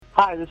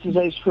Hi, this is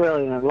Ace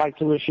Frehley, and I'd like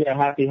to wish you a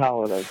happy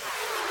holiday.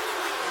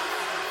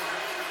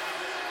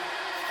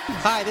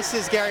 Hi, this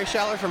is Gary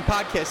Scheller from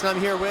Podcast, and I'm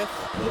here with...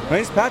 My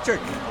name's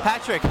Patrick.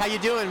 Patrick, how you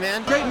doing,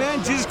 man? Great, man.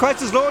 Jesus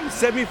Christ is Lord and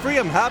set me free.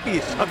 I'm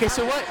happy. Okay,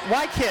 so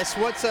why KISS?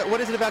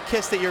 What is it about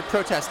KISS that you're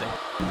protesting?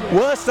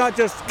 Well, it's not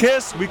just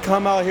KISS. We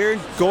come out here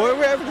and go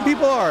wherever the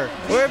people are,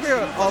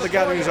 wherever all the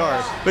gatherings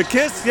are. But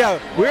KISS, yeah,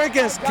 we're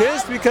against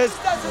KISS because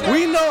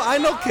I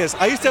know KISS.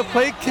 I used to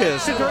play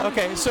KISS.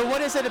 Okay, so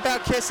what is it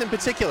about KISS in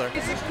particular?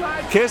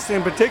 KISS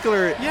in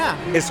particular, yeah,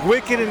 it's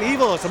wicked and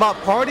evil. It's about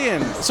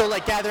partying. So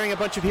like gathering a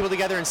bunch of people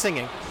together and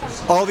singing?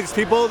 All these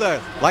people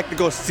that like to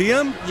go see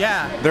them,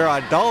 yeah, they're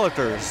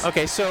idolaters.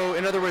 Okay, so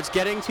in other words,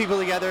 getting people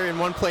together in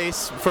one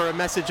place for a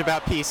message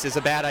about peace is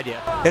a bad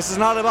idea. This is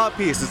not about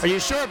peace. Are you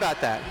sure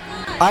about that?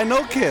 I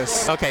know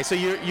KISS. Okay, so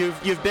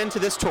you've been to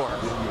this tour?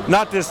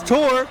 Not this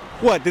tour.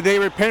 What, did they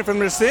repent from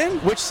their sin?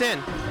 Which sin?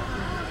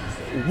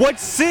 What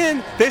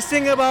sin? They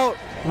sing about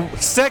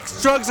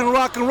sex, drugs, and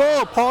rock and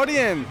roll,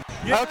 partying.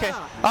 Yeah. Okay,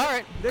 all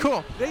right,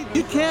 cool.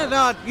 You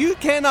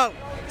cannot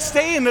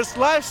stay in this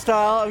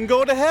lifestyle and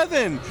go to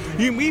heaven.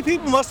 We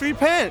people must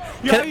repent.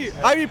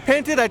 I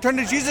repented. I turned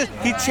to Jesus.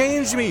 He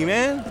changed me,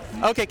 man.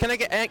 Okay, can I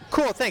get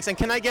cool? Thanks. And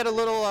can I get a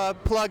little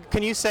plug?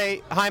 Can you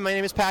say, "Hi, my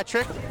name is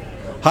Patrick"?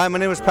 Hi, my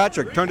name is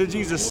Patrick. Turn to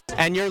Jesus.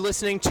 And you're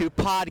listening to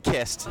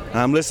Podcast.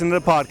 I'm listening to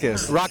the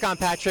podcast. Rock on,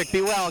 Patrick.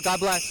 Be well. God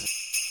bless.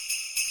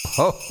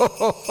 Ho, ho,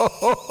 ho, ho,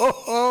 ho, ho,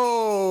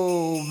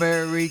 ho.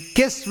 Merry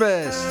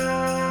Christmas.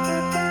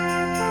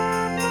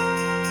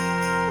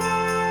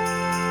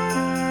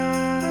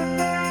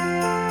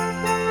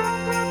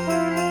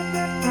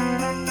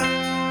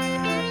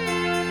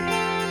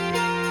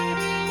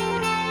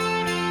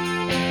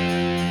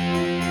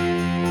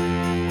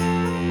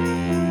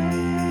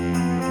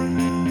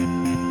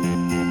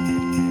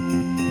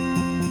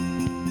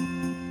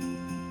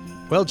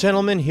 Well,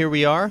 gentlemen, here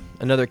we are.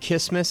 Another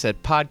Kissmas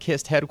at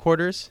Podcast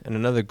headquarters and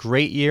another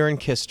great year in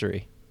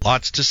history.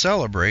 Lots to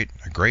celebrate.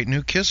 A great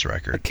new KISS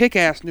record. A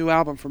kick-ass new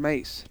album from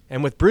Ace.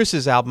 And with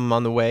Bruce's album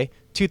on the way,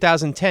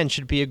 2010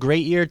 should be a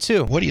great year,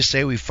 too. What do you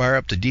say we fire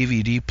up the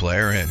DVD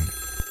player and...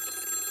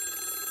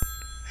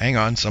 Hang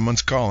on,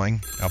 someone's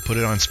calling. I'll put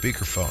it on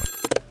speakerphone.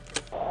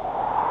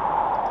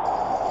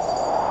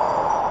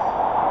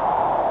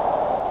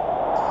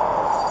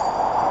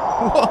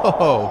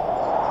 Whoa!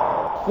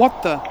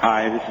 What the?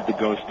 Hi, this is the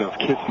ghost of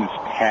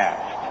Kissmas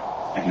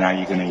Past, and now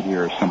you're going to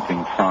hear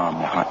something from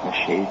the Hot in the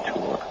Shade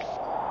tour.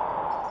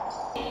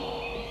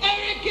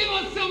 Eric, give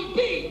us some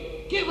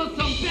beat! Give us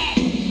some bass!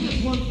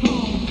 This one's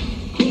called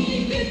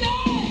Crazy Night!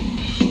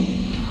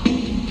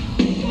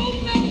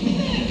 Go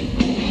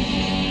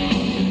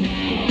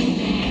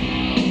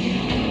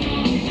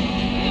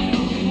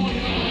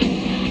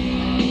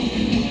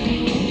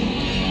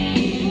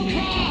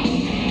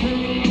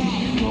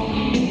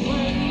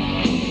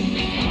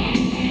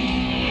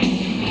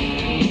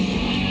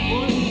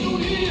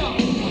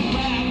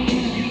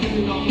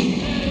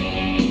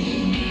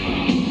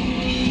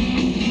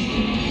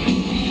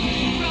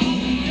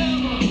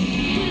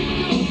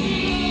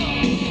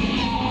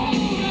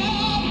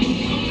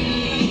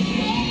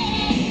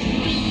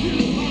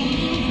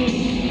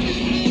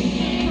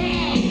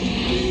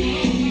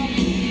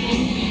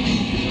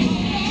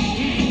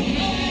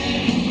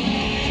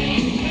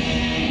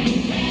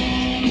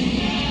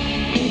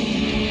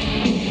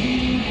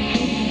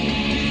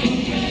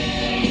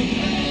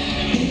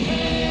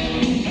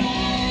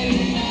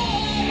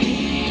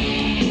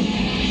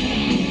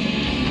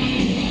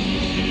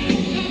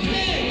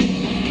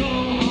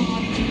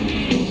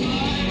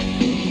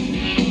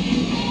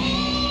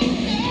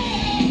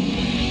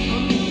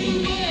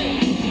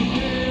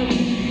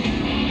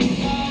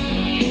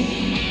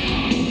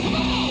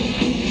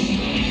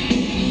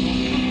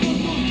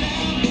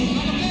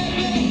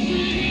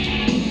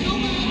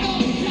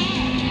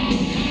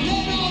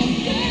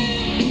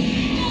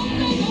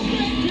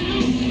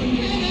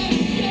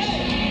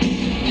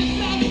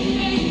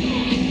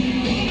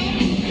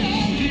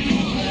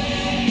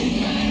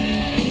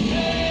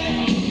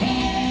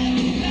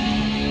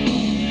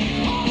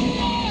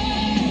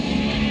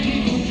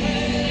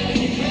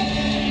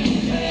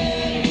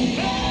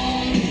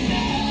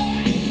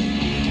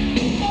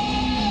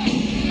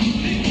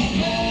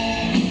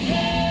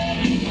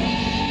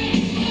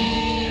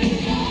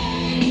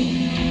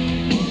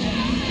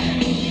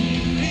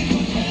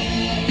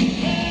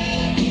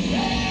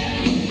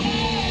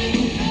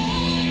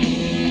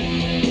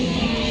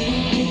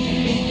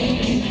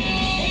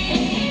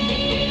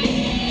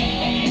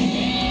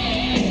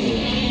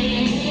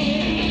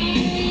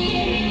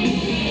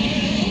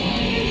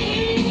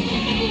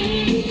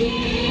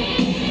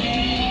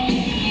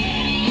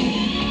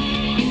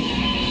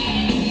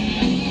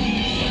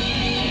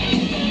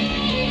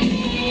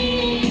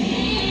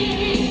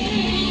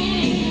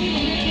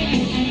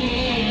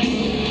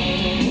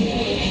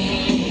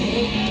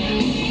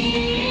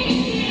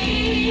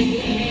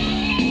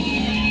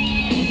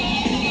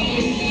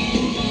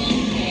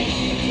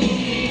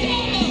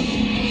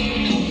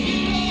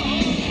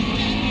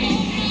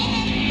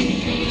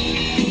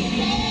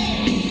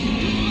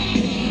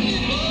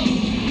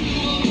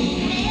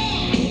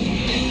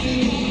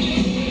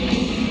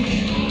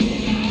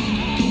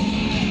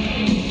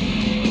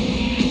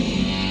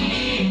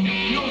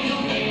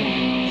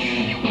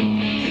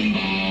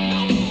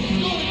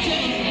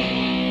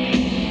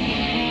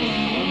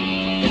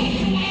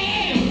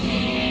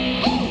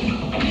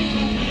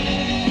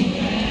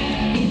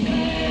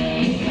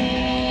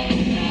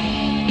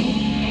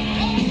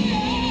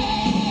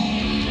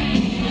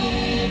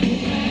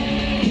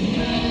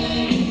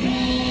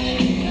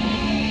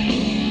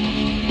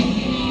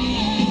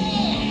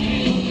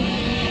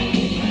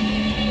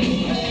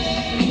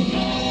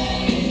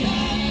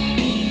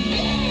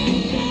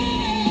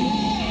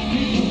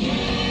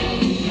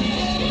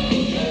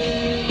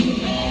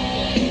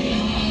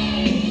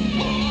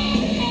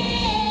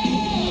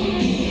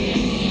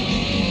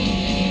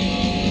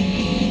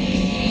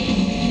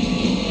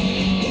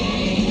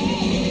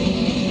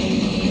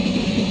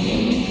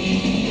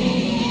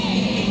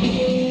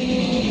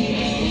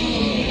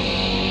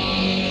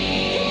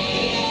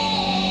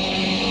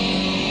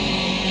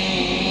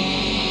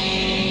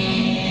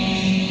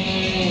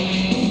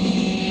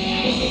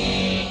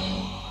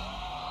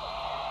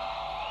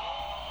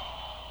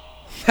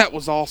That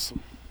was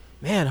awesome.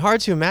 Man, hard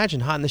to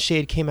imagine Hot in the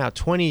Shade came out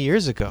 20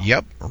 years ago.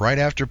 Yep, right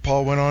after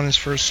Paul went on his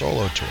first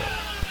solo tour.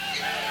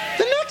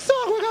 The next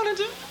song we're gonna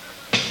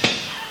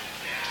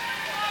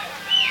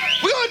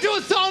do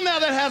a song now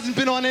that hasn't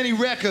been on any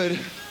record.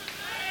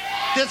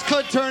 This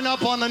could turn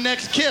up on the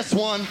next Kiss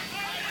one.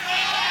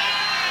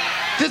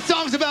 This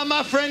song's about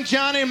my friend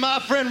Johnny, my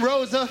friend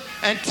Rosa,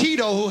 and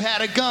Tito, who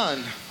had a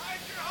gun.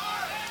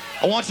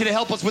 I want you to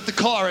help us with the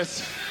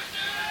chorus.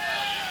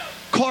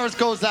 Chorus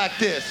goes like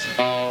this.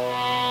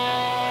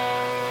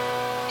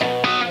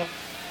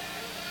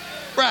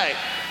 Right.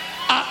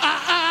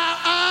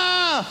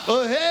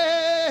 Oh,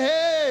 hey,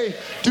 hey.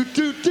 Do,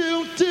 do,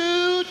 do,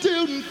 do,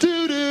 do,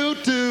 do, do,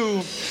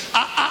 do.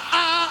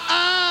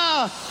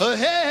 Oh, hey,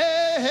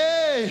 hey,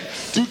 hey.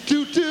 Do,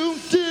 do, do,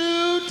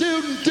 do,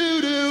 do,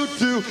 do, do,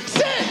 do.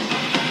 Sing!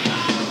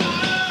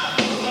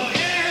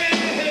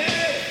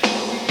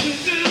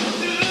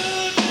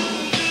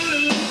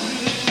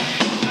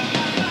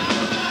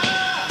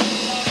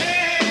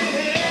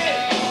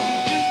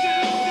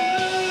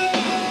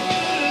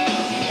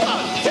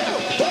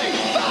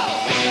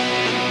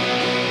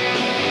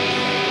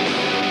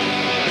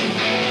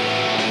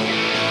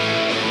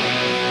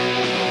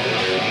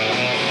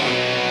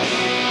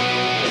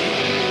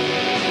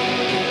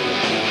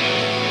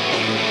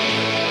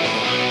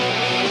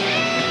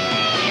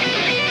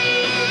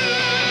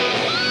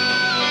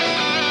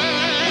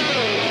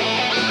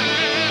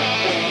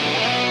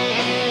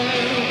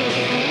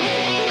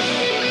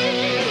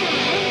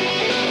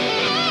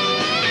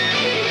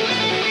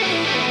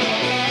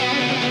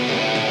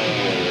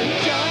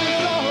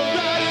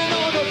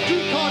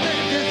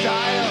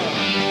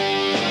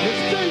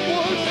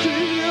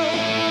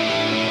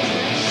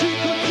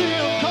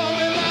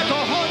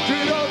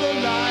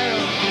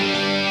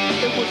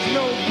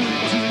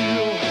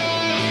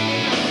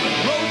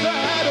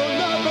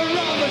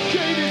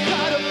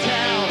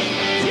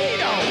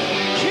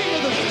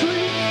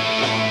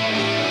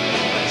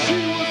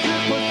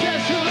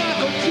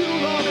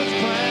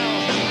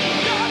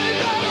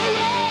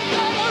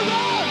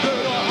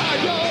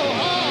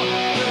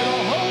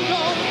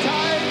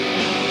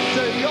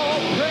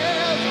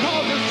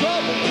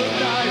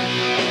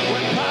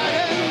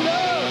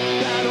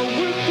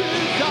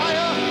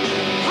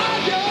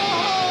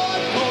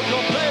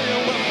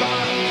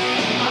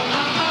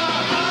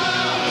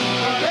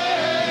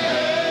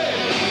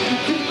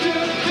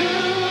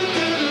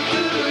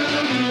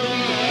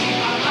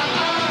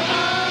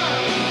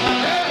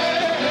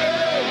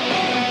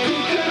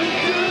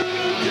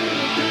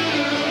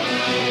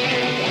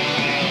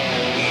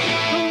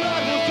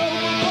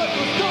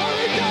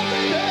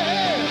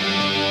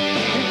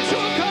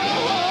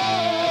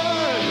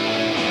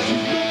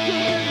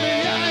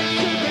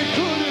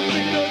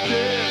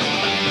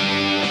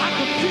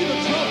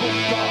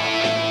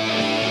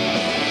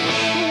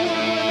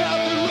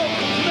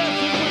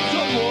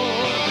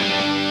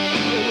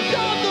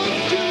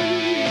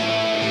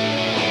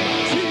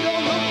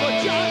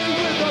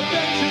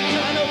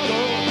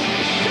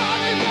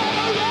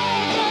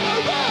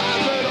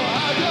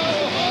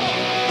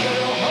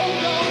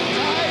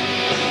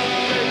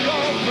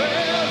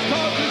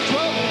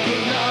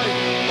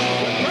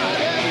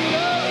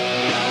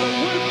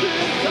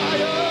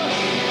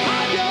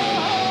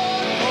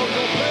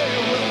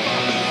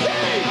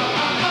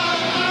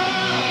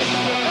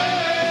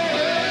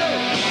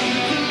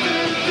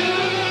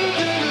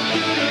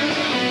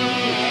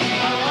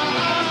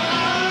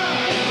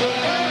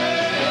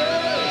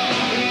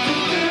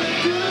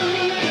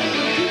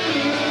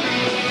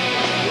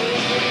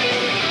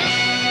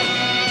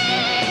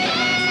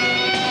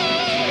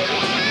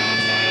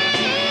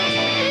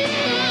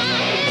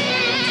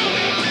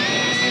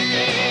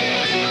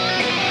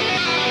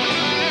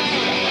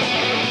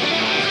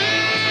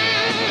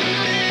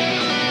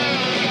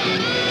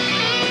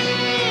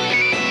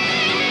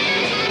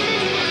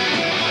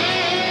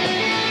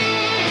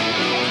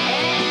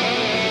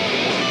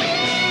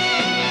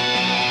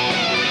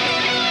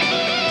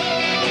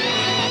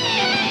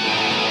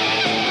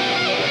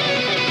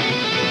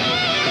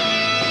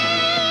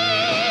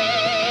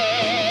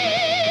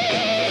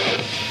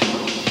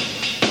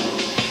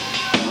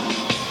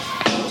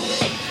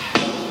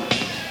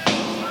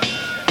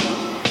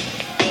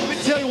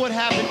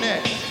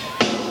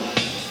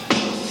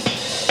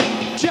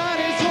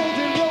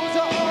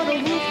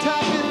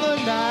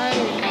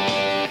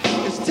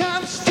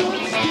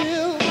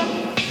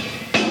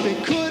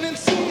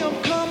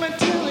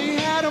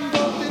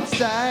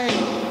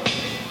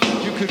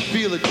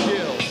 feel a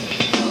chill.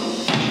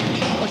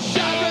 A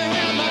shot rang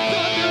out my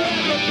thunder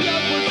and the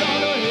blood was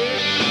on her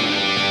head.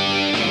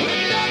 When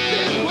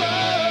nothing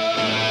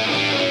was,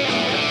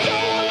 so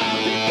long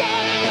you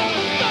got it,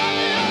 never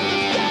finally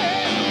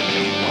understand.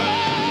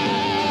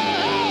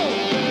 Whoa,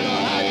 better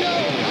hide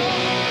your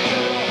heart,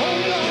 better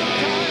hold on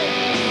tight.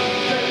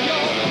 Say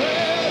your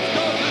prayers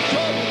 'cause there's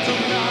trouble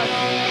tonight.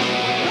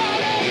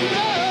 Right and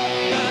love,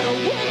 got a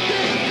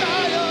wicked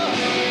desire.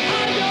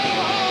 Hide your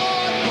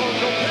heart 'cause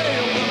you're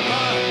playing with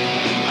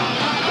mine.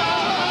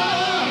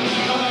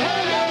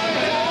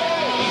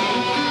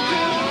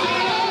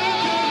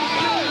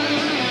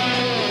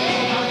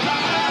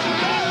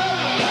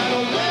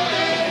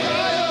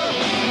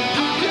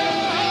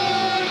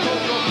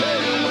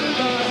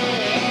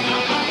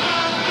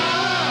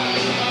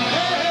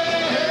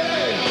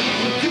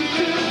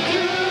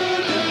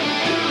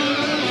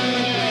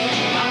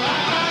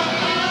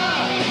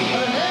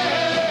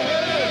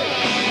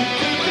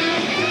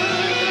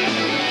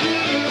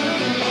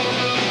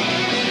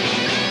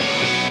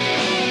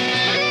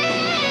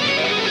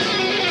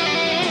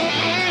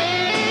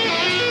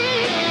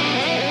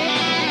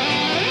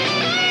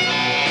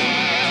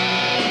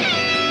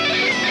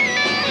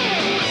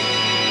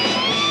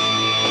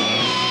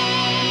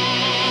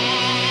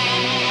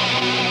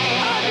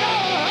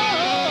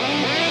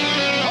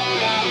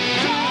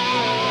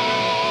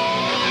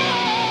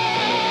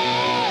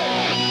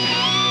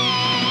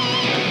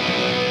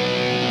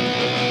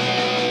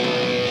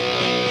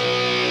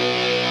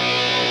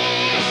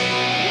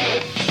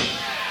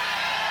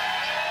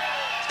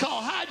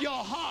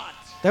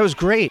 That was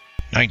great.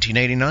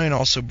 1989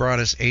 also brought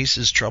us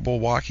Ace's Trouble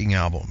Walking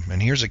album,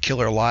 and here's a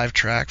killer live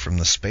track from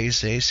the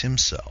Space Ace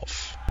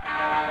himself.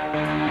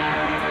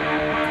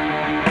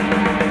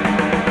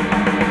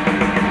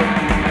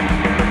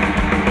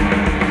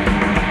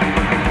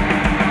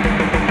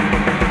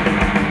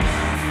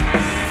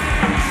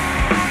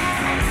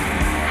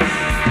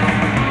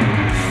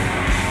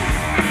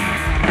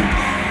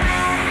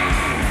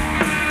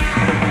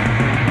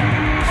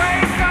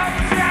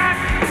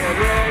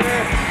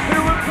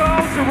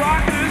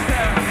 Rock.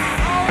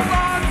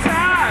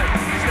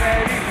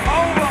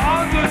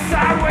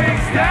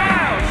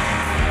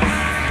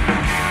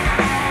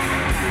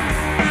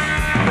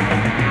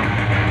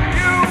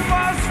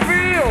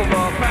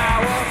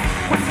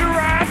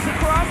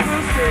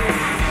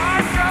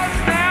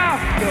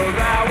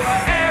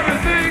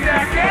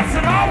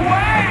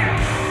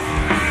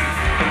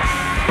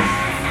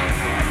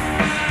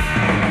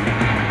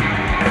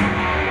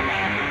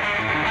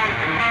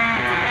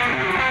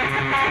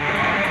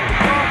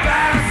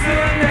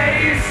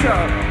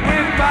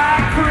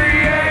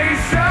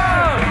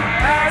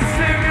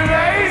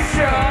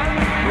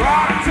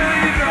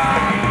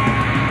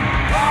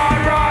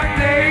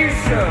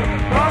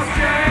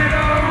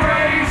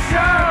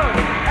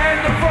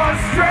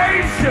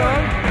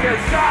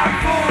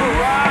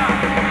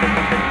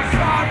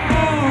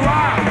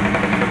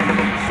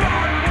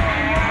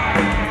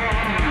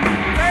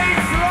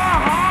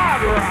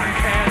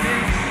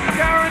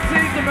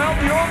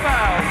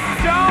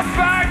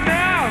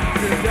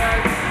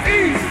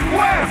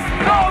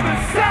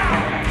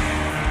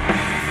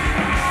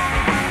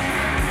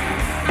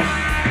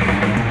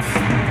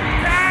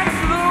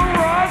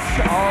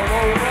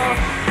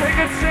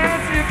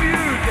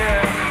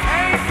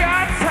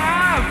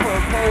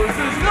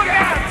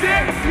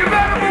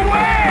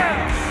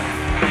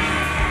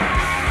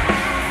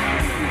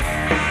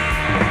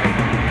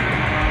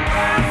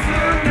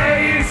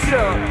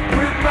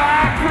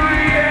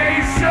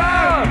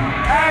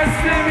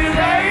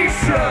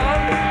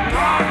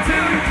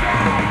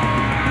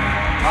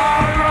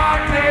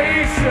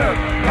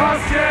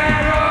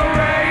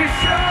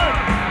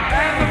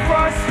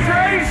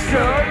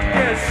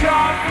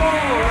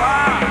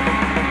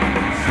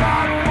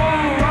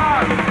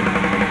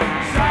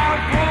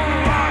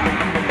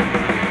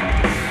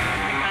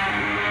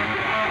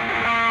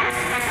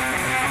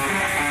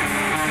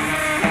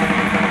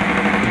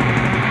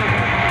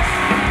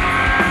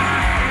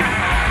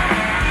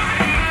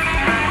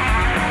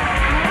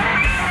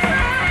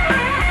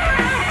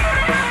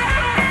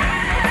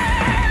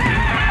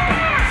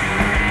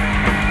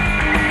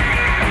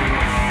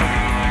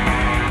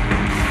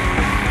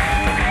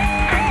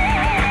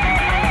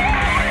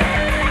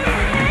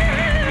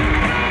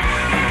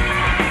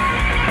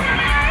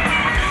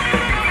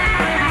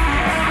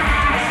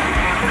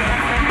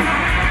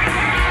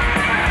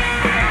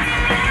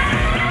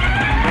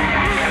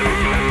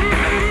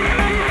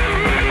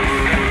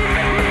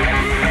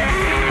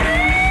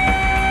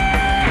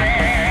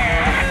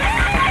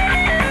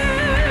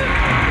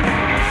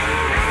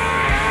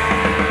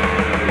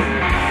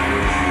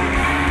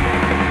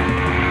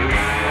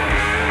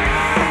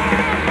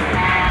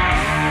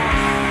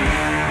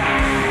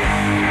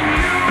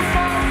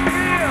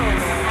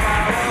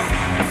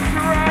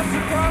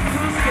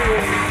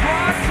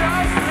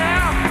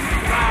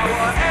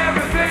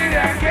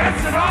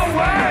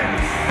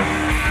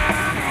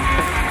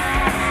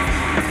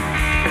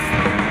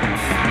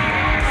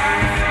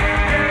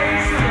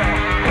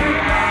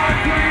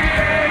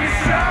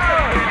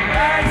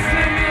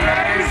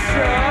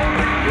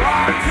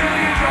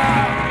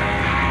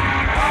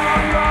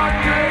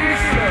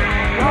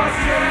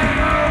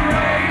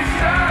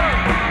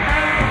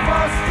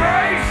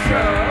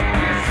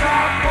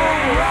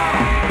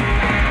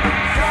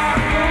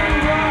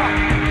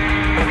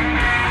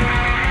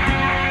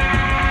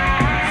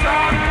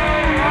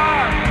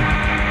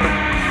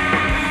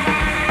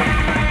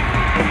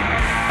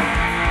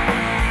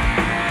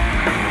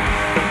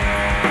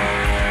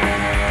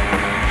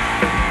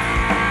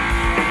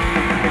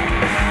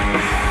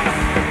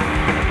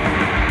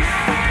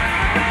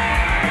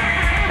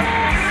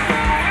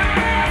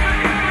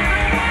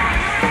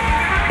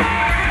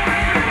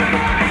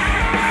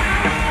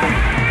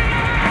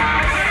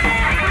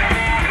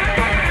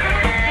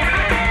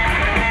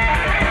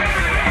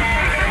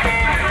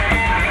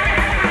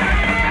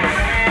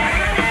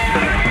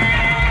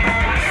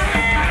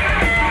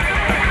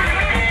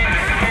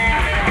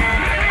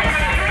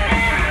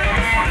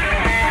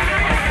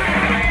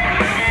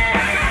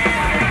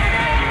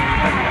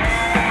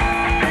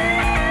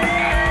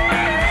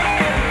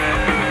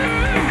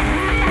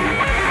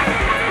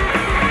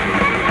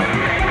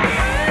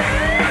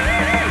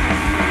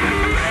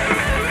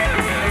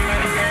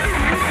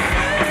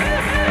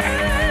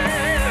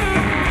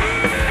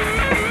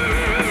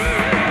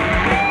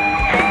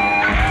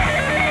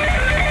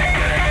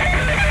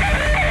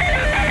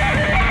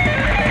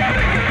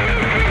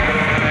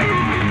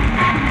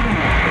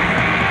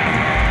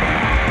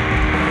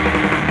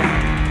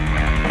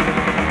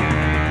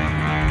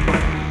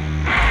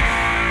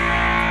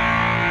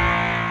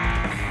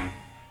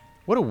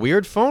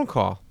 weird phone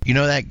call. You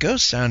know, that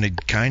ghost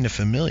sounded kind of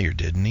familiar,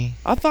 didn't he?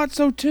 I thought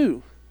so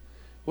too.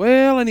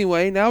 Well,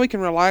 anyway, now we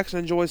can relax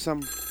and enjoy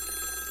some...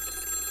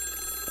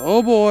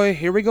 Oh boy,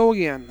 here we go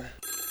again.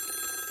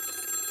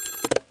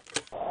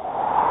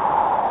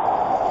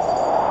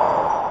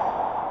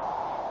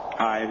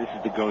 Hi, this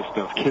is the ghost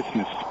of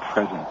Kissmas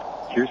Present.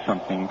 Here's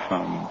something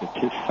from the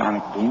Kiss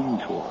Sonic Boom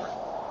Tour.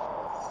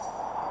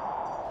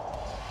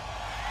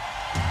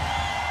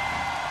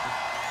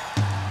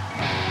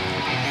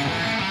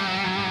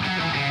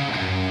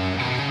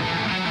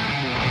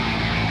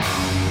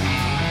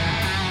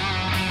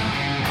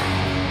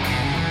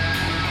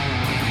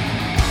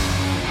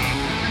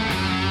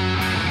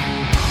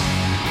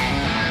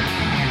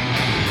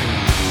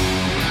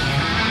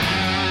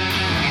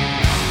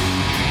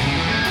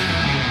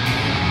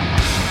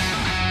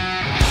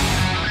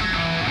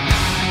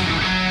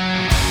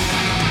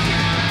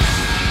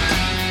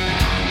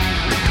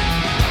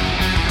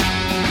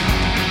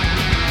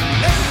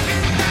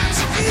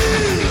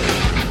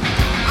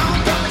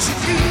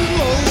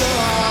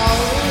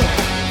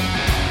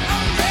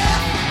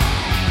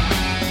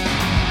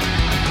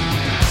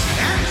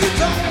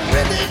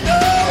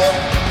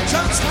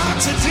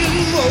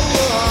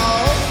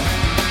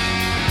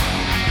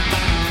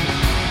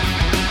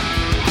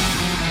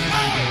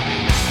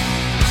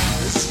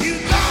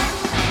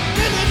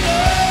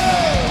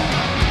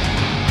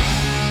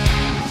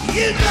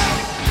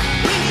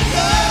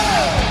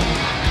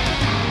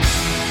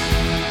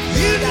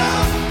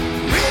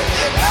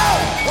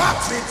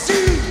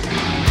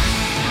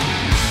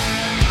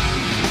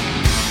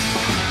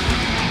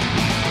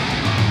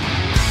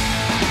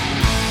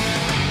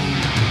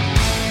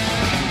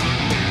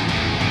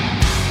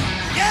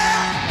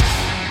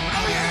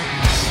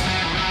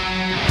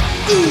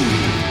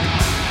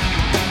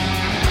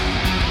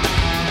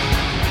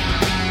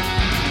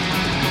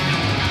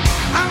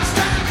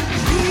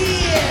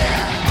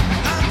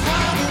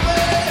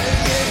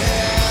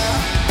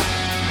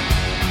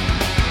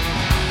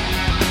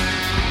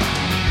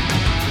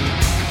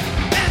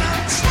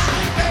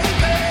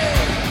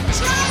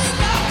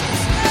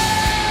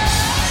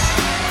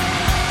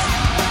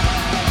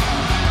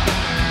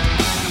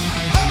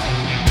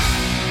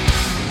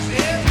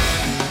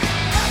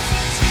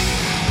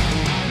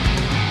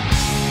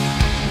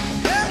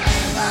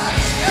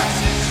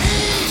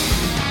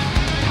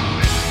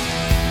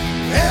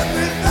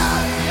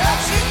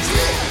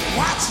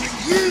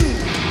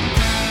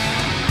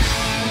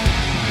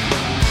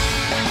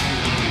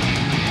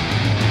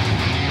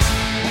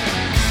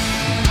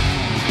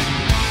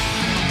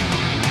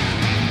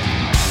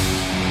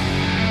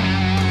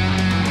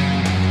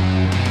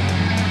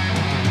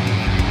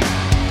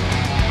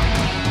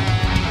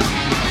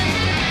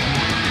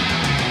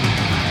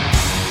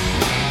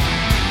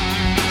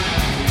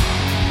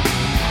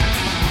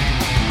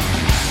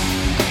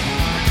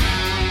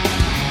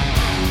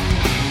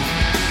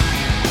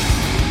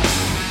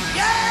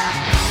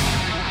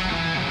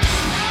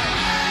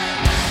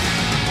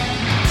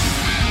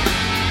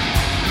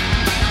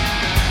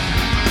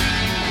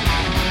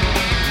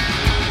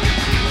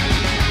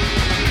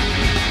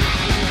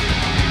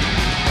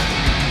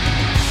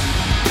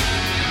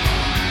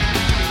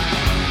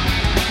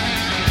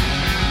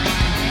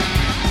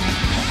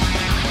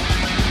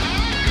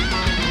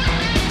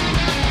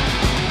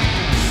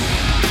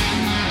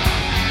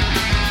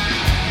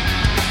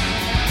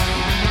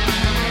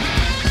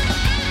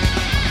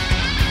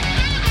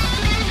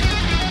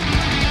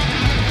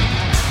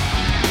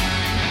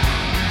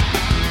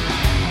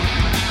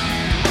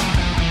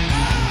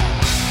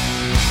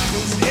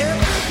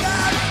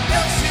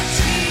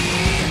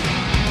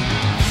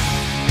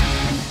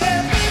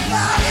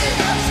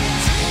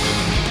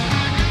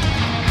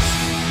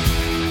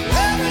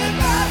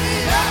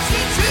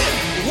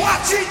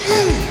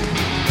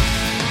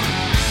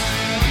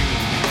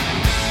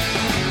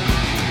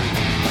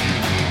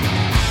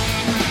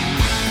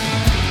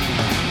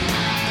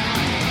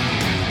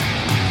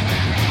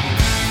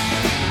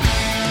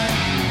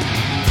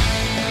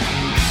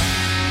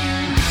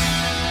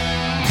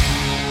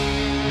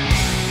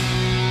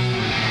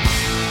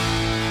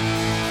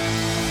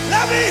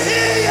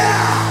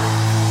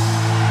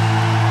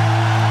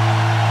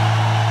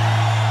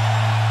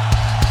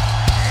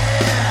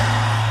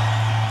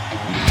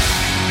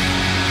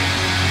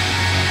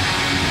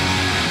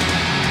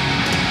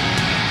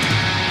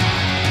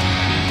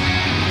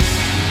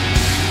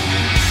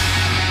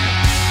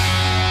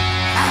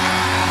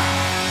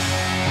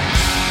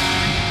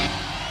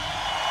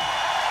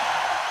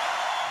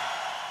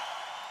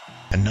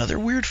 Another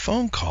weird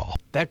phone call.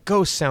 That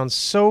ghost sounds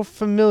so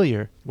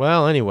familiar.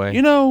 Well, anyway.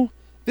 You know,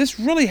 this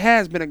really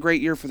has been a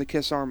great year for the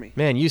Kiss Army.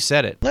 Man, you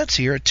said it. Let's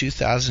hear a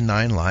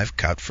 2009 live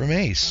cut from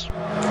Ace.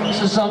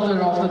 This is something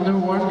off the new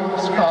one.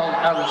 It's called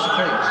Outer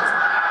Space.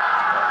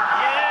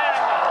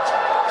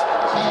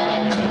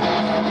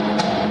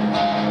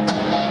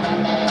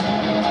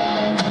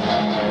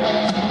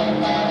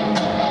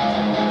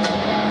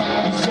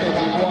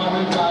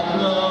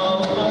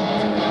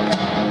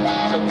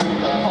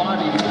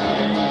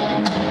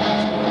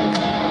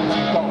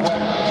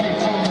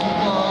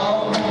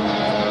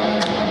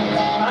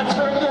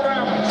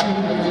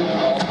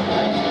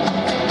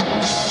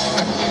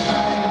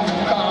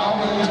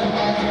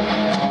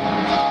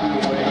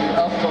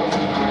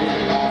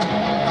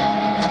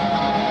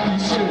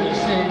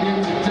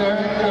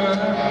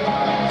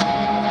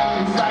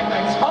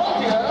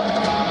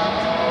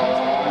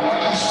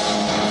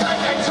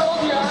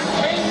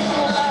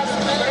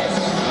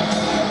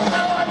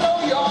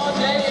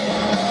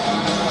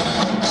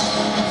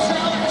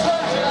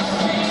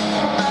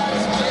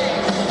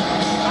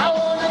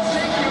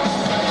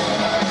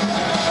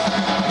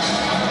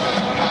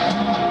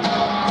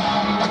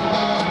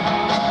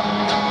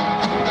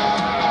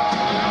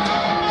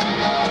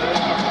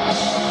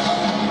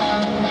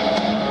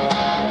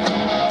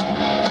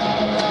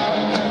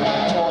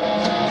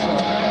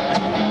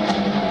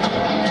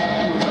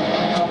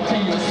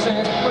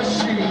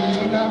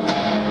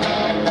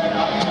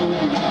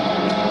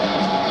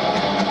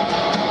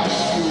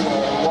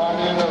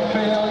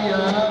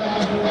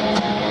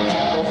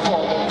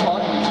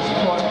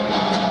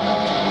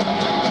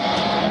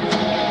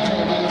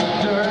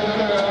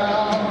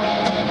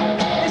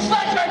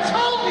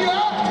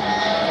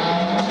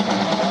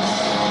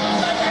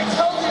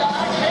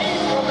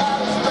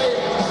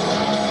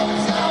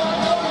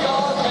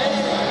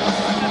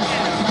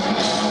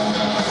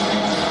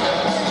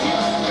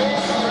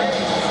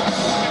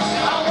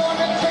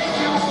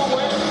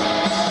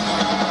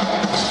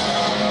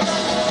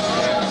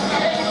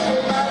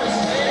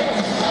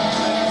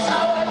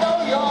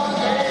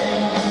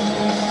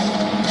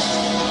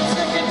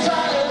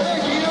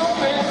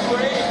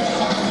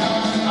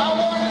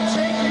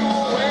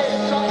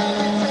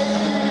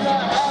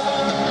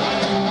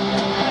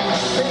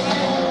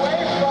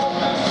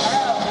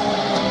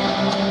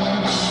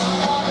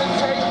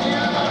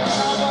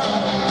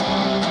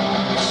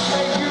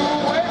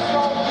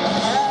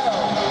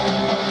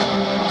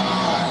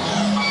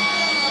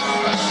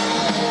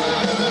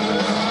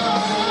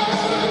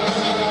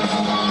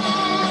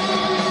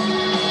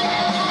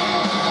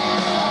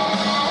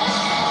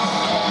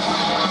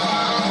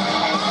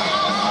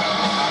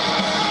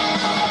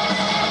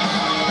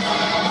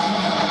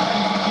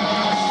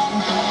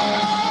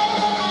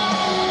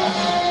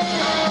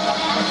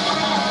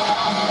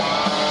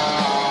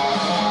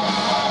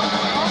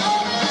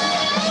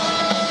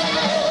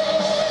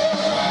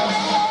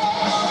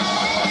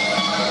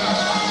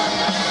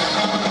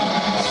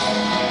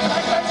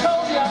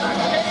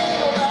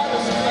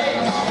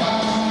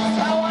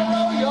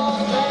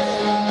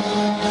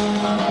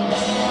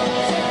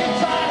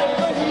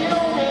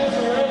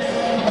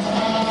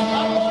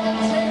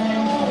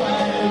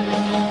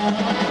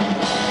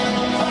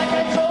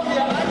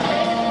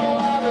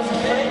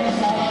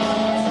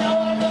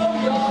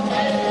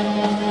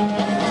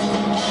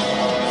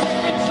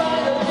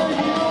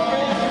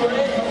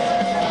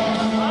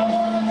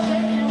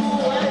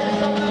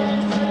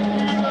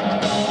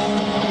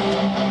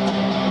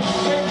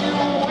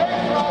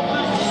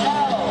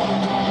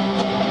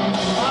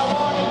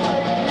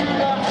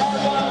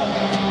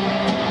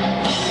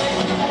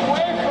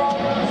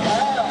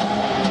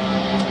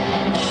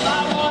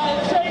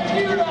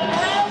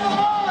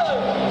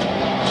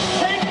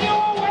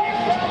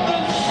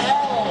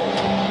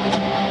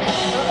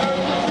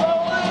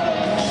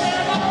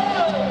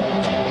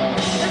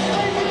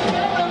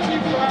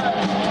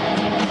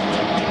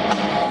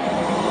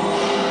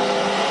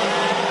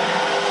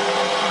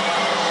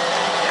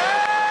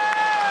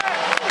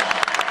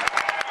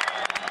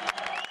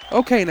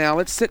 Okay, now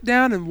let's sit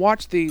down and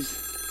watch these.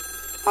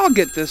 I'll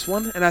get this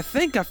one, and I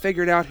think I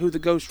figured out who the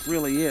ghost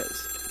really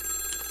is.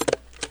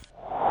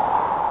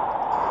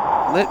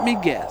 Let me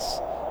guess.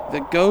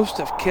 The ghost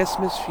of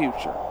Christmas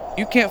Future.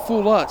 You can't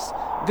fool us.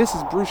 This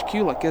is Bruce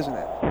Kulick, isn't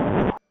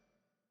it?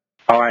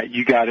 All right,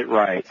 you got it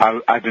right.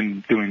 I've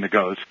been doing the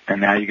ghost,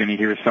 and now you're going to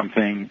hear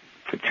something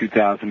for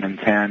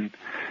 2010,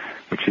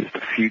 which is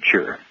The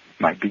Future,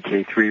 my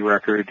BK3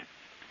 record,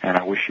 and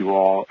I wish you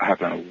all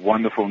have a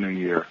wonderful new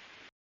year.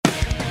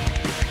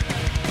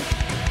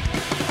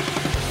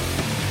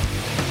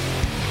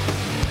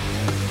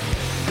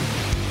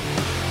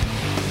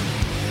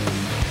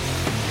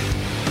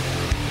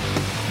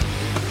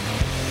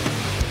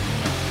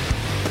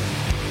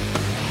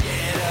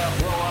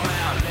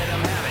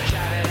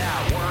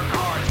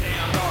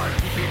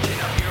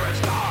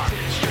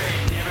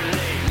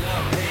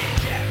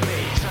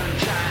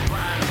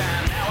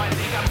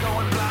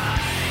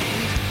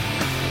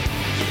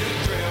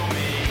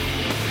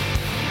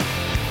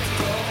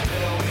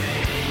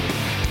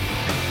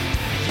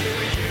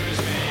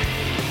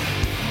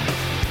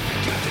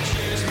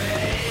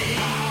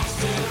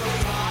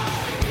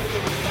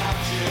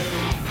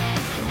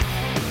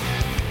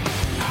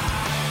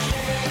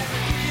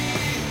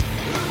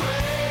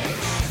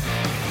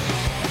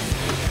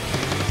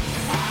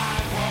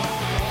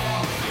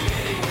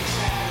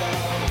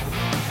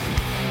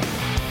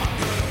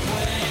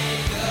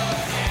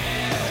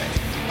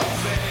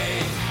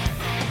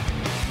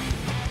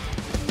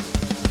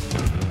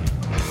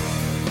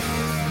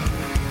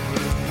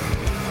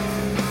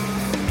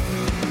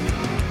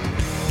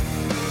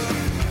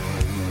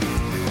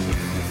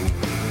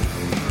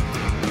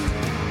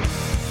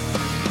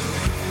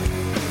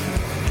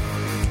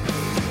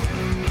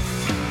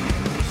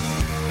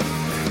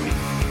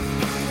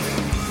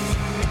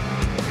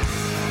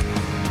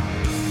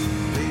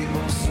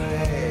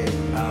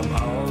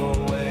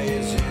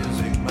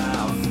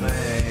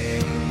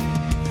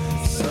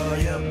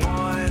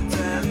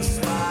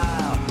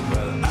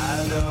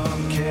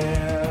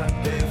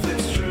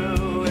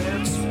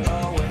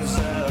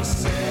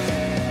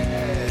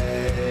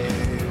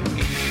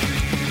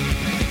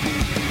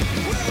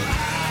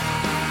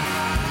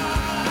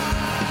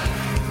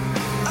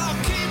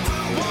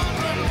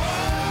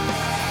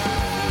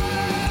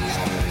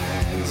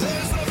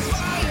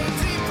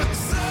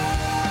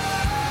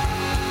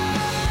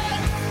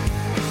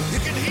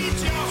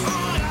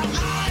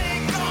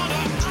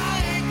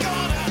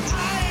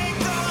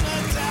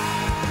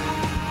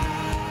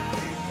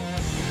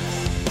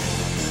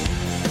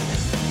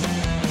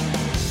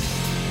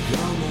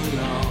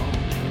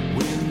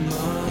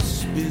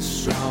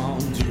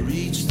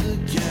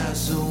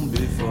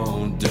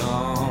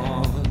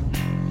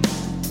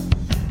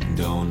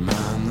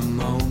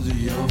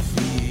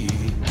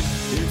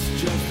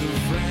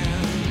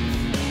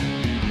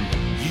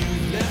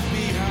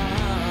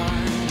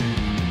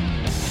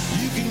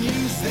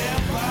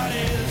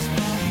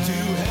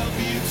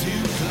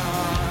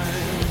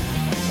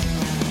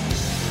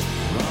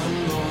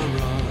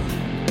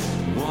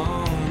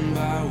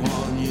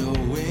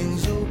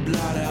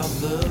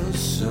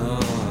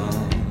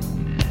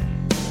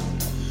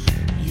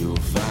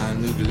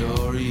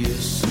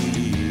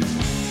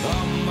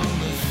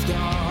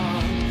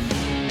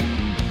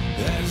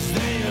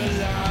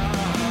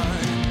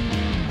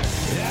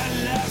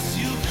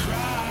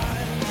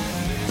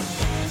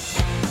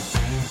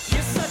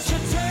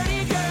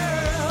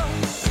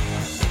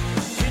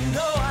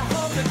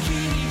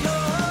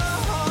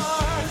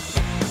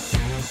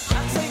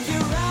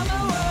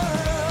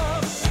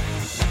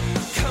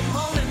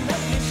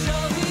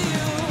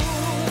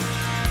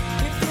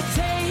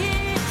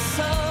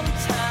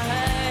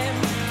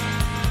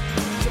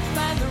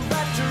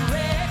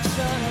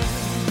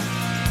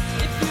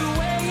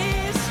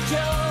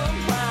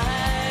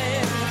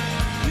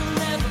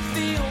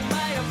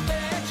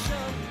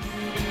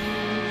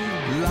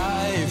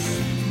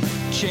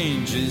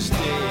 changes day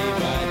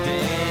by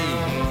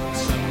day.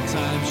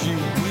 Sometimes you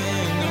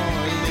win or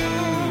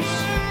lose.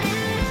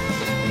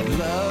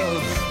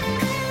 Love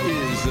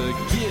is a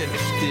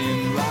gift in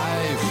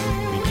life.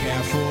 Be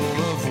careful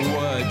of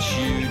what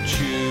you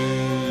choose.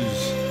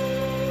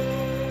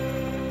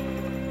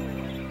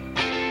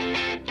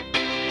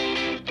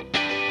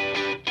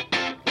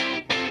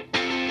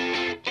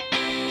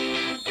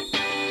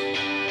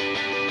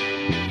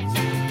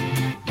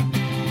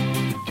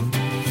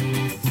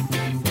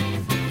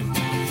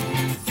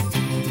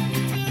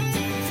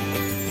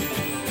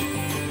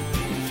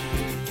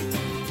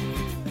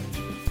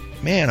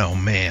 Man, oh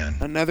man.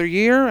 Another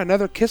year,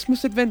 another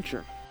Christmas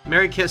adventure.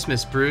 Merry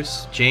Christmas,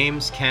 Bruce,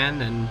 James,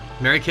 Ken, and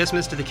Merry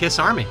Christmas to the Kiss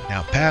Army.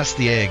 Now pass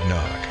the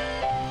eggnog.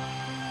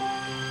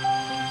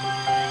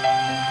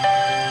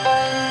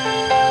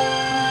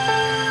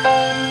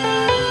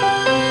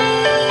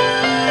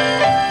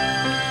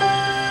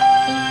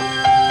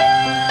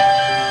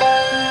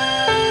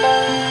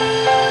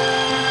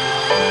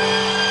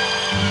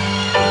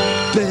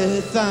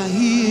 Beth, I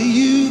hear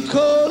you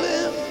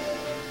calling,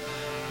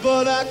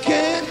 but I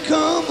can't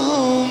come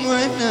home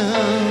right now.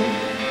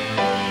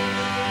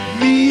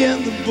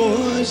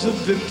 boys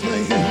have been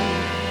playing,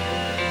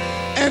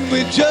 and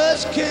we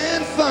just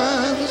can't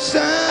find the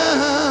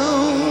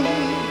sound.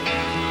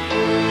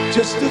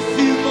 Just a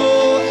few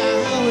more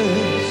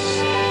hours,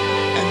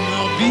 and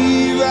I'll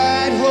be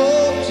right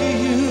home to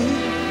you.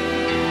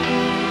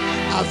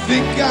 I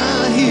think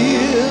I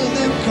hear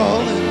them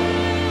calling.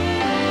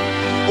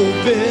 Oh,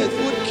 Beth,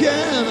 what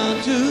can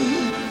I do?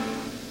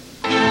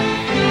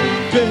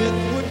 Beth,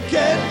 what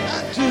can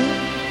I do?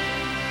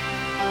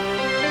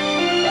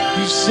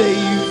 You say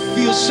you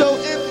feel so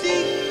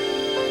empty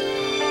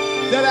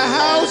that a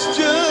house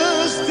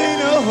just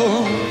ain't a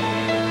home.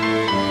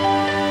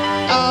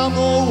 I'm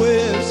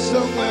always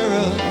somewhere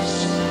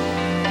else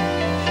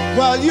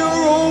while you're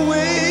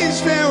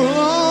always there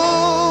alone.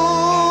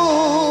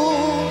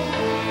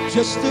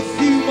 Just a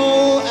few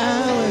more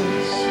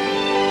hours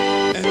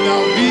and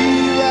I'll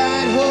be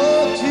right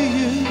home to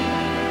you.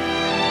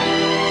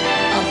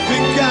 I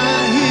think I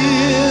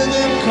hear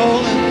them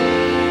calling.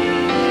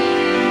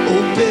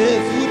 Oh,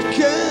 Beth, what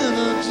can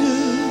I do?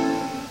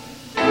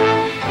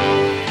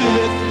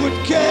 Beth, what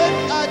can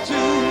I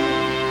do?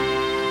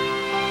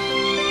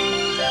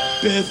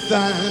 Beth, I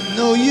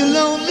know you're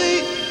lonely,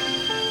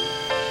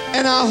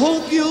 and I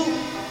hope you'll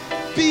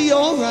be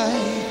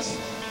alright.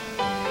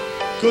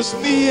 'Cause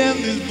me and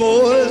these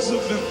boys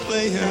have been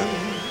playing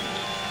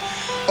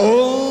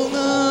all night.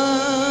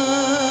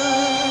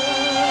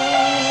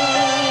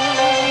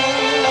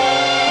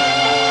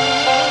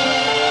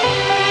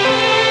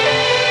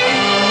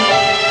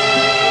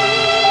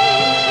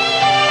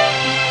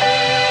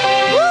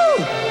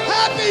 Woo!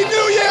 Happy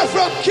New Year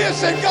from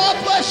Kiss, and God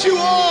bless you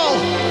all.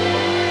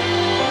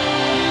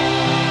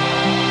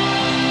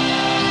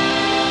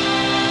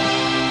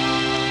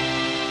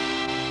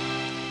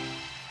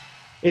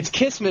 It's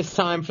Kissmas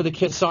time for the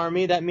Kiss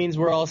Army. That means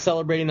we're all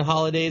celebrating the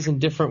holidays in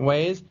different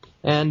ways.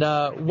 And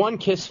one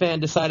Kiss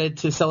fan decided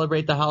to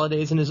celebrate the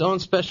holidays in his own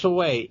special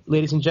way.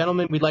 Ladies and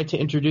gentlemen, we'd like to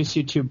introduce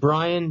you to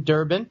Brian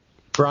Durbin.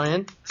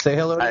 Brian, say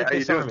hello to the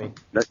Kiss Army.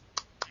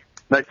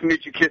 Nice to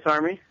meet you, Kiss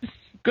Army.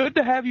 Good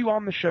to have you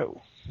on the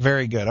show.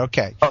 Very good.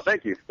 Okay. Oh,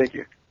 thank you. Thank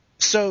you.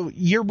 So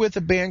you're with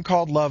a band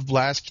called Love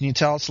Blast. Can you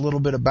tell us a little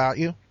bit about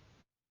you?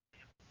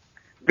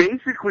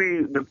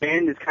 Basically, the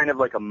band is kind of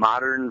like a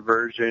modern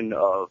version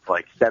of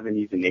like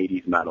 70s and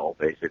 80s metal.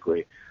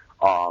 Basically,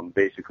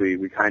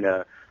 we kind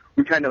of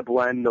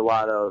blend a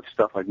lot of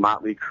stuff like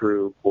Motley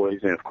Crue,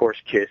 Poison, of course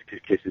Kiss,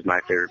 because Kiss is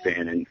my favorite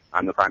band, and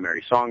I'm the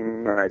primary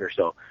songwriter,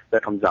 so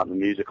that comes out in the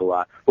music a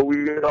lot. But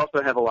we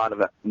also have a lot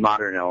of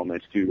modern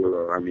elements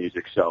to our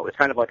music, so it's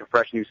kind of like a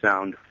fresh new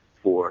sound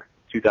for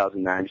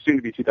 2009, soon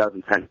to be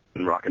 2010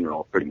 in rock and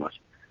roll, pretty much.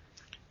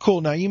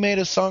 Cool. Now you made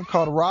a song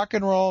called Rock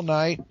and Roll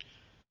Night.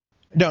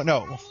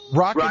 No,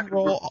 Rock and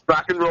Roll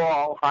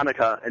all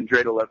Hanukkah and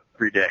dreidel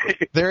every day.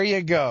 There you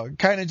go.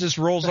 Kind of just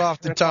rolls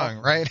off the tongue,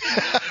 right?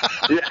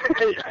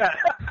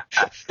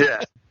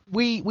 Yeah.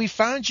 We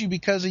found you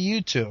because of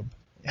YouTube.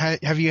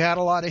 Have you had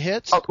a lot of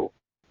hits? Oh, cool.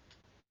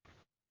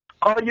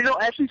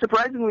 Actually,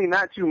 surprisingly,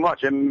 not too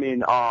much. I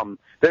mean, I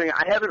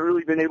haven't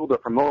really been able to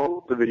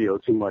promote the video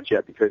too much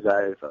yet because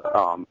I've,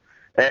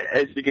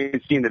 as you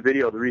can see in the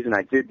video, the reason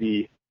I did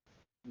the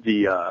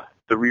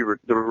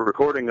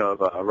recording of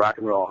Rock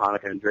and Roll,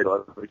 Hanukkah, and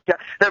dreidel. Yeah,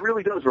 that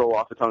really does roll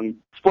off the tongue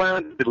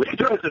splendidly,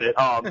 doesn't it?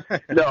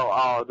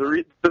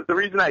 The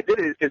reason I did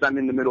it is because I'm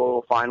in the middle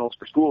of finals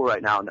for school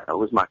right now, and that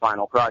was my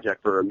final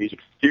project for a music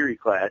theory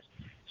class.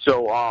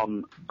 So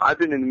I've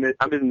been in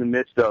the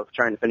midst of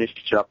trying to finish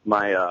up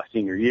my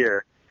senior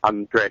year.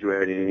 I'm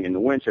graduating in the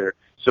winter,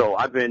 so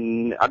I've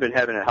been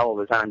having a hell of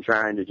a time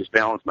trying to just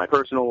balance my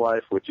personal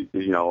life, which is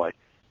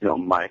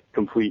my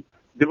complete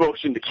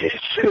devotion to Kiss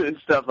and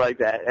stuff like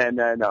that, and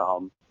then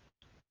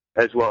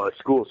as well as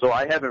school. So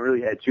I haven't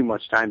really had too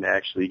much time to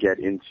actually get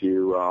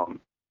into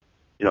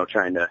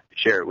trying to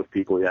share it with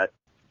people yet.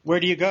 Where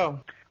do you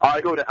go?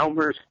 I go to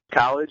Elmhurst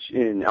College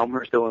in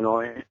Elmhurst,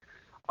 Illinois.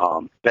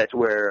 That's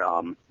where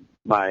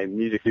my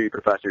music theory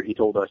professor, he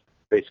told us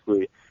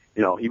basically,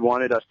 he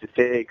wanted us to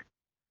take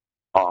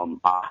a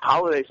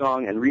holiday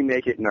song and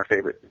remake it in our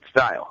favorite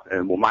style.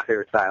 And well, my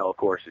favorite style, of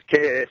course, is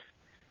Kiss.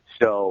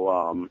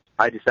 So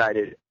I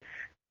decided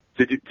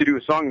to do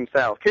a song in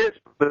style of Kiss,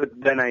 but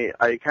then I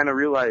kind of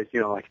realized,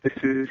 this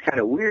is kind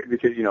of weird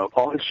because,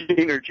 Paul and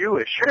Gene are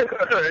Jewish.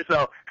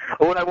 So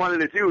what I wanted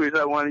to do is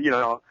I wanted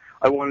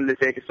to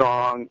take a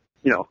song,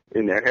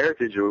 in their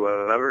heritage or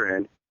whatever,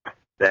 and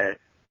that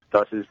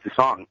thus is the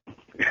song,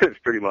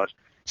 pretty much.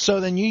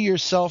 So then you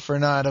yourself are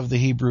not of the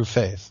Hebrew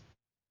faith?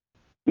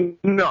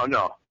 No, I'm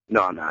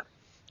not.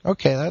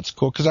 Okay, that's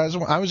cool, because I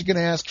was going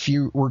to ask if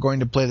you were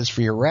going to play this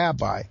for your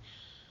rabbi.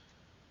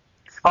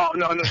 Oh,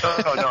 no.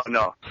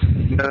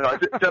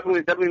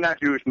 Definitely not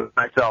Jewish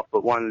myself,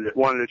 but wanted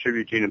to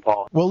tribute Gene and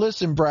Paul. Well,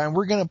 listen, Brian,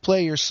 we're going to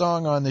play your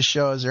song on the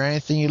show. Is there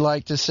anything you'd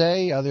like to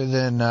say other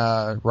than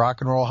Rock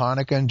and Roll,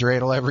 Hanukkah, and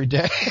dreidel every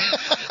day?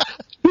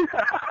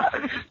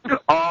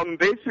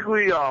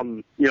 Basically,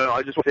 I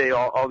just want to say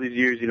all these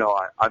years,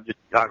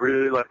 I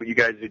really like what you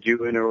guys are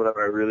doing or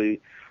whatever. I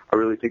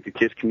really think the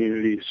Kiss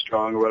community is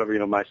strong or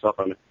whatever. Myself,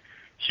 I'm a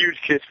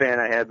huge Kiss fan.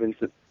 I have been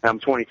since I'm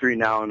 23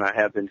 now, and I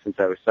have been since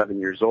I was 7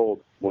 years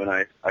old. When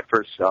I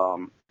first,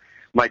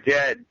 my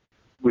dad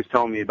was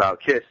telling me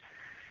about Kiss,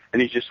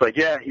 and he's just like,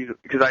 yeah,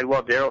 because I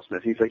loved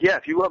Aerosmith. He's like, yeah,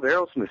 if you love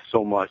Aerosmith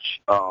so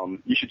much,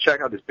 you should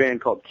check out this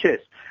band called Kiss.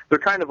 They're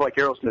kind of like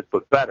Aerosmith,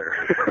 but better,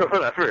 or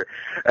whatever.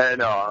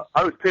 And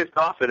I was pissed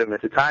off at him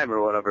at the time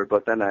or whatever,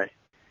 but then I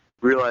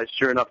realized,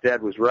 sure enough,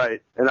 Dad was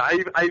right. And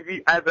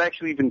I've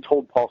actually even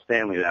told Paul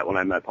Stanley that when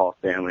I met Paul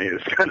Stanley. It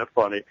was kind of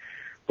funny.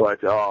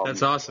 But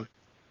that's awesome.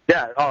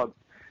 Yeah,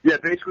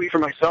 basically for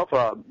myself,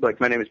 like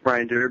my name is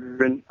Brian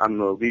Durbin. I'm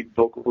the lead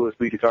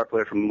vocalist, lead guitar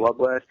player from Love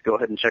Blast. Go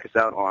ahead and check us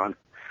out on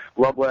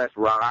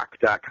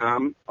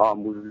loveblastrock.com.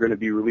 We're going to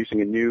be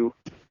releasing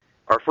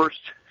our first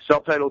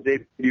self-titled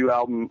debut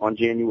album on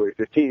January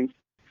 15th.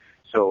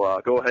 So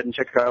go ahead and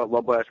check out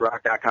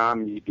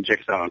loveblastrock.com. You can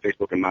check us out on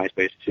Facebook and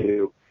MySpace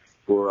too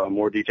for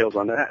more details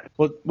on that.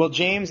 Well,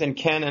 James and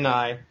Ken and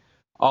I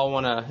all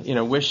want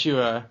to, wish you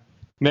a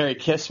Merry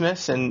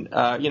Kissmas. And,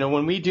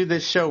 when we do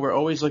this show, we're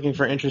always looking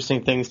for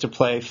interesting things to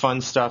play,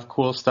 fun stuff,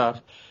 cool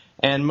stuff.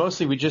 And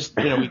mostly we just,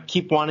 we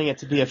keep wanting it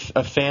to be a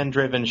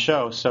fan-driven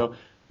show. So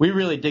we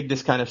really dig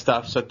this kind of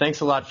stuff. So thanks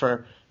a lot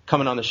for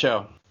coming on the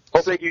show.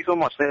 Well, thank you so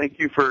much. Thank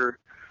you for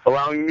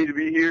allowing me to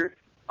be here.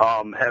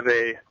 Have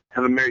a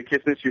Merry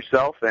Kissmas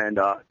yourself, and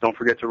don't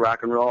forget to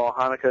rock and roll all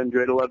Hanukkah and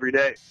dreidel every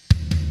day.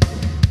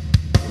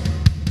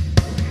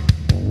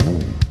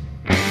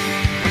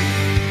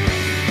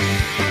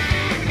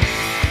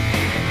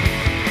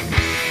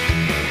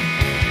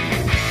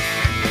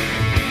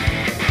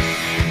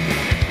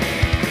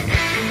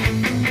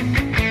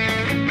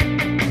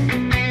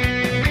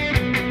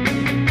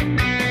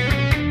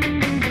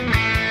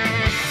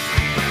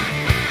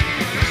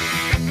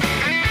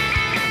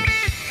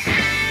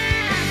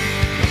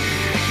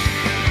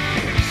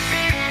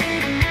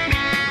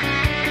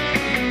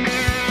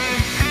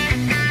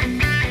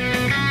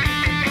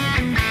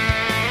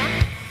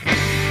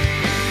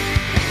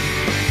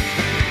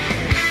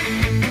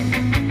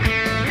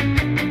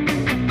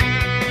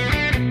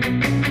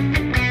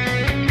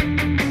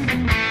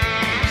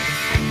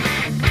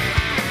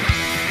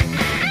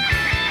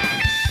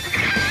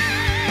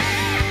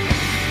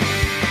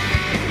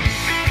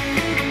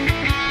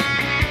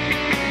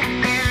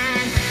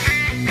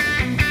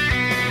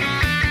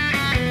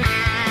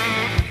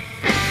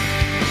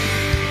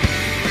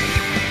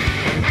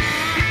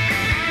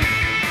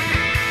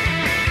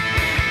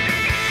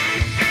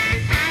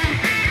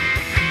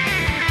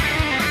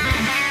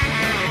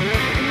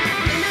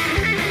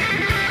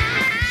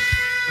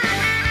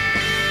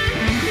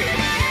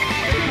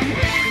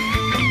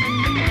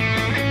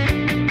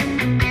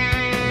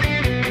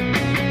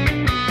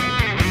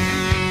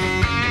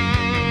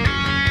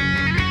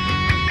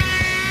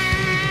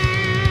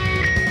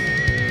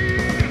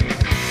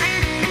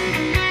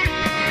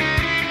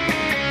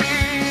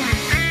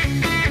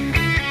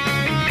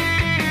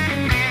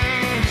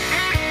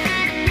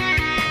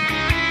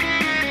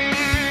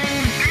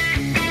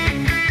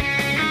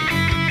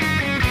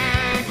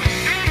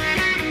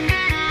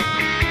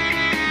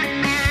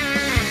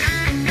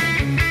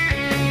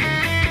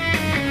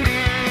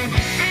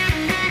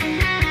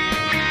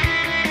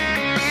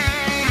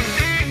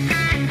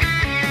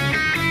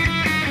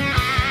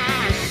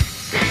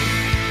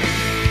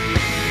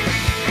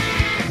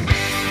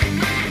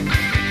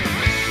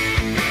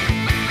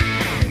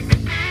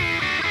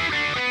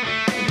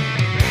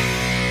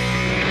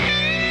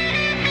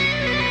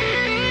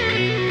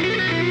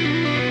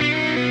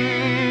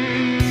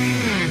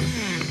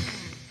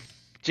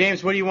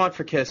 James, what do you want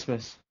for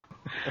Kissmas?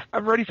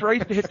 I'm ready for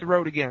Ace to hit the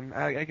road again.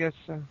 I guess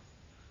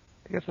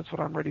that's what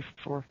I'm ready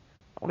for.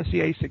 I want to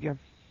see Ace again.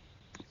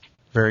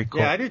 Very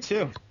cool. Yeah, I do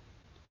too.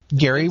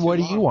 Gary, what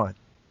do you want?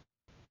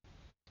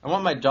 I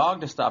want my dog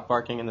to stop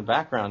barking in the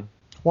background.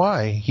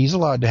 Why? He's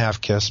allowed to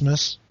have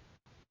Kissmas.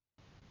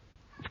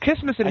 It's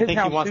Kissmas at his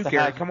house too,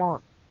 Gary. Come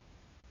on.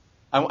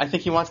 I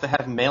think he wants to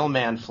have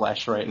mailman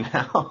flesh right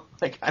now.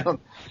 I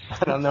don't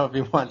know if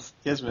he wants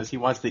Kissmas. He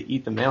wants to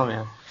eat the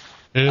mailman.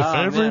 If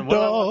every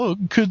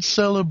dog could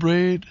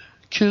celebrate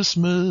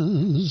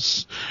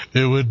Christmas,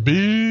 it would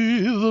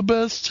be the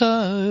best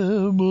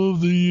time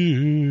of the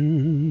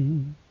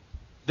year.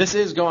 This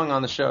is going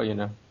on the show,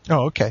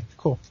 Oh, okay,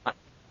 cool.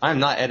 I'm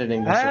not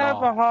editing this at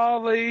all. Have a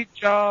holly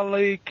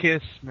jolly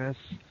Kissmas.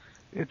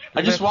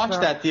 I just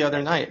watched that the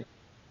other night.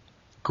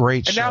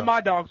 Great show. And now my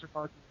dogs are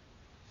barking.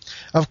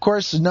 Of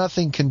course,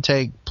 nothing can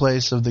take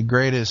place of the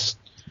greatest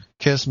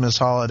Christmas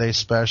holiday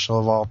special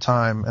of all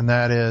time, and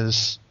that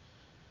is...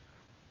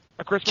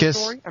 A Christmas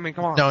Story? I mean,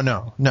 come on.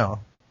 No.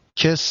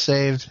 Kiss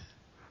saved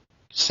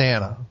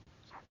Santa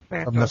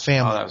from the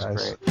Family Guys. That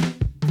was great.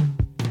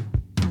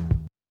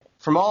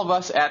 From all of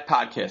us at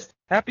Podcast.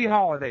 Happy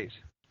holidays.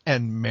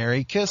 And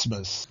Merry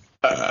Christmas.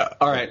 All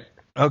right.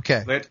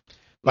 Okay.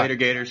 Later,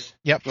 Gators.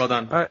 Yep. Well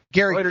done. All right.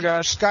 Gary, later,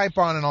 guys. Skype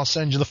on and I'll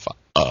send you the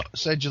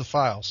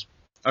files.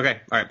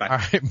 Okay. All right. Bye. All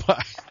right.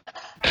 Bye.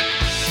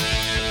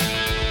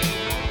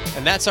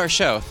 And that's our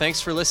show.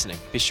 Thanks for listening.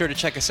 Be sure to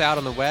check us out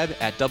on the web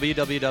at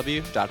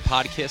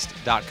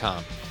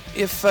www.podkist.com.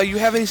 If you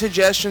have any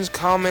suggestions,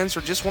 comments,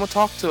 or just want to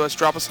talk to us,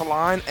 drop us a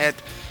line at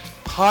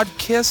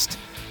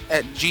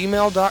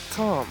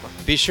podkist@gmail.com.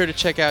 Be sure to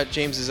check out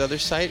James's other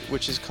site,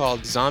 which is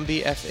called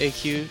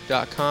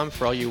zombiefaq.com.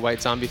 For all you white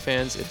zombie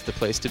fans, it's the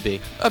place to be.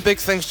 A big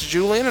thanks to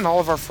Julian and all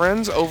of our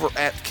friends over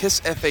at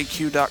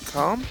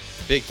kissfaq.com.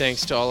 Big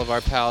thanks to all of our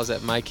pals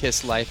at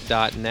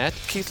mykisslife.net.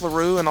 Keith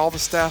LaRue and all the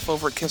staff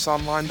over at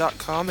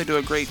kissonline.com. They do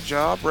a great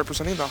job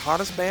representing the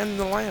hottest band in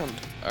the land.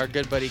 Our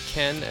good buddy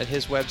Ken at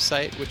his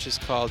website, which is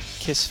called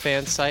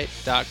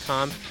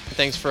kissfansite.com.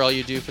 Thanks for all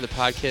you do for the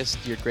podcast,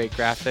 your great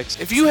graphics.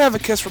 If you have a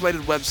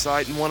Kiss-related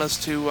website and want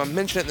us to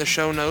mention it in the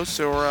show notes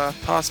or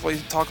possibly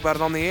talk about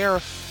it on the air,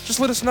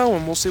 just let us know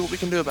and we'll see what we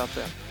can do about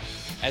that.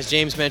 As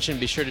James mentioned,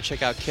 be sure to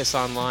check out Kiss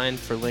Online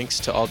for links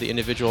to all the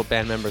individual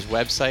band members'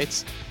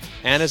 websites.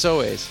 And as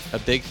always, a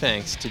big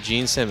thanks to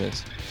Gene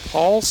Simmons,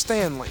 Paul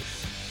Stanley,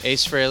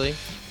 Ace Frehley,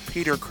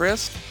 Peter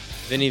Criss,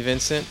 Vinnie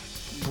Vincent,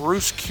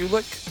 Bruce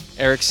Kulick,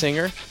 Eric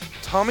Singer,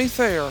 Tommy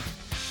Thayer,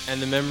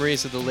 and the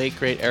memories of the late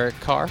great Eric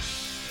Carr,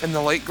 and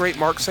the late great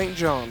Mark St.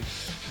 John.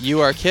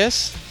 You are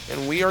Kiss,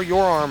 and we are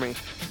your army.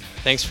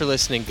 Thanks for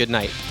listening. Good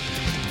night.